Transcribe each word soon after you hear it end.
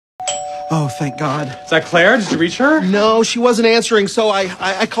Oh, thank God. Is that Claire? Did you reach her? No, she wasn't answering, so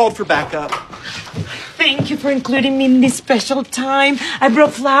I called for backup. Thank you for including me in this special time. I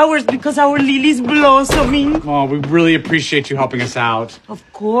brought flowers because our lily's blossoming. Oh, we really appreciate you helping us out. Of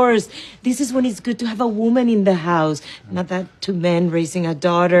course. This is when it's good to have a woman in the house. Not that two men raising a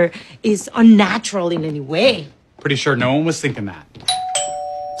daughter is unnatural in any way. Pretty sure no one was thinking that.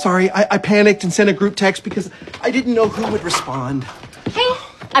 Sorry, I panicked and sent a group text because I didn't know who would respond. Hey,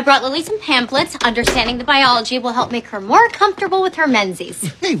 I brought Lily some pamphlets. Understanding the biology will help make her more comfortable with her menses.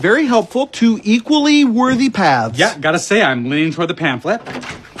 Hey, very helpful. Two equally worthy paths. Yeah, gotta say, I'm leaning toward the pamphlet.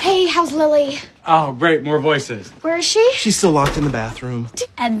 Hey, how's Lily? Oh, great, more voices. Where is she? She's still locked in the bathroom.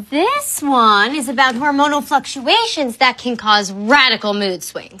 And this one is about hormonal fluctuations that can cause radical mood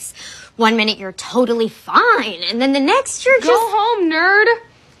swings. 1 minute you're totally fine, and then the next you're Go home, nerd.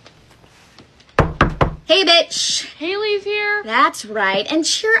 Hey, bitch. Haley's here. That's right. And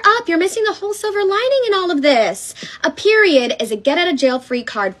cheer up. You're missing the whole silver lining in all of this. A period is a get-out-of-jail-free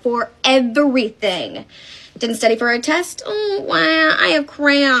card for everything. Didn't study for a test? Oh, wow. I have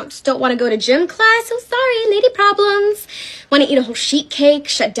cramps. Don't want to go to gym class? So sorry. Lady problems. Want to eat a whole sheet cake,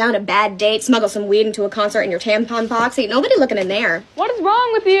 shut down a bad date, smuggle some weed into a concert in your tampon box? Ain't nobody looking in there. What is wrong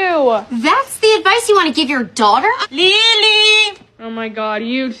with you? That's the advice you want to give your daughter? Lily! Oh my God,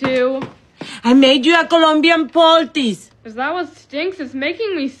 you two. I made you a Colombian poultice. Is that what stinks? It's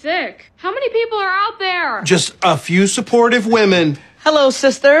making me sick. How many people are out there? Just a few supportive women. Hello,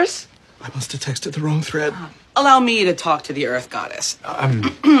 sisters. I must have texted the wrong thread. Allow me to talk to the Earth Goddess.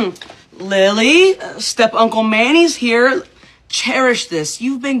 Lily, Step Uncle Manny's here. Cherish this.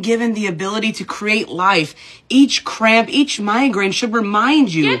 You've been given the ability to create life. Each cramp, each migraine should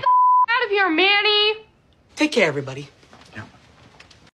remind you. Get the out of here, Manny. Take care, everybody.